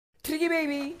Piggy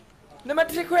baby. No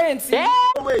matter frequency.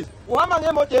 Always. Uhamba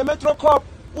ngemoto ye-Metro Corp.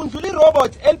 Undlula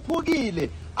i-robot eliphukile.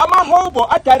 Ama-hobo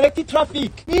direct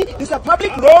traffic. It's a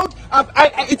public road.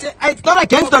 It's not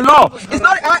against the law. It's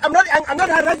not. I'm not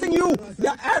harassing you.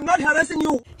 Yeah, I'm not harassing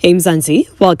you. Hey Mzansi,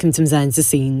 welcome to Mzansi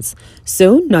Scenes.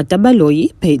 So, Nota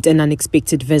Baloyi paid an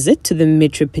unexpected visit to the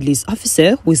Metro police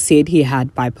officer who said he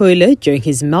had bipolar during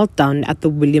his meltdown at the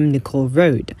William Nicol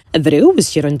Road. A video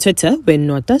was shared on Twitter where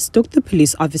Nota stalked the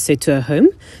police officer to her home.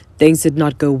 Things did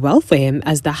not go well for him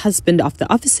as the husband of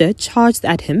the officer charged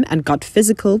at him and got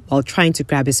physical while trying to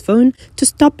grab his phone to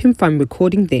stop him from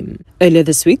recording them. Earlier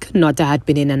this week, Nota had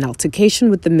been in an altercation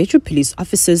with the Metro police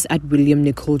officers at William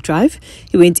Nicol Drive.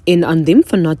 He went in on them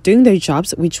for not doing their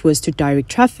jobs, which was to direct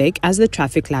traffic as the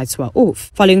traffic lights were off.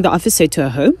 Following the officer to her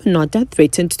home, Nota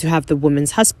threatened to have the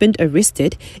woman's husband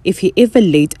arrested if he ever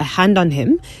laid a hand on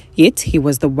him, yet he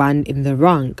was the one in the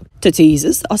wrong. Twitter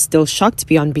users are still shocked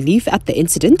beyond belief at the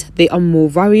incident. They are more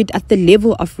worried at the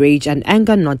level of rage and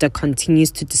anger Nota continues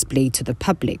to display to the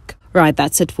public. Right,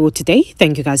 that's it for today.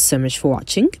 Thank you guys so much for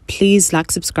watching. Please like,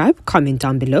 subscribe, comment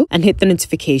down below and hit the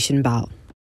notification bell.